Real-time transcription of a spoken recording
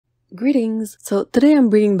Greetings! So today I'm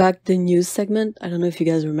bringing back the news segment. I don't know if you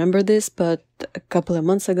guys remember this, but a couple of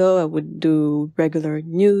months ago I would do regular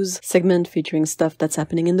news segment featuring stuff that's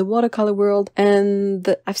happening in the watercolor world,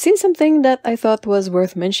 and I've seen something that I thought was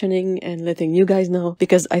worth mentioning and letting you guys know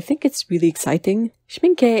because I think it's really exciting.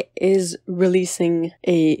 Schmincke is releasing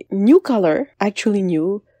a new color, actually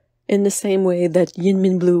new, in the same way that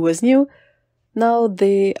Yin Blue was new. Now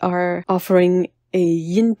they are offering a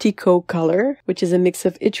YInTiCo color, which is a mix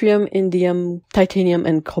of yttrium, indium, titanium,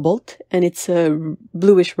 and cobalt, and it's a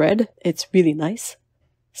bluish red. It's really nice.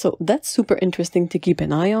 So that's super interesting to keep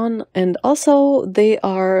an eye on. And also, they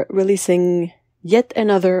are releasing yet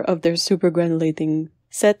another of their super granulating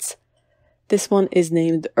sets. This one is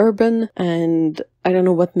named Urban, and I don't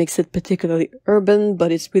know what makes it particularly urban,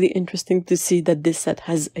 but it's really interesting to see that this set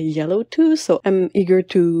has a yellow too, so I'm eager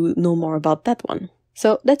to know more about that one.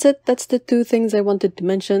 So that's it. That's the two things I wanted to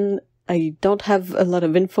mention. I don't have a lot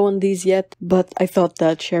of info on these yet, but I thought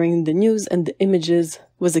that sharing the news and the images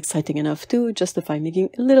was exciting enough to justify making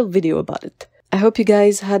a little video about it. I hope you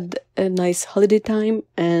guys had a nice holiday time,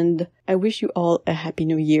 and I wish you all a happy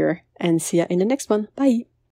new year, and see ya in the next one. Bye!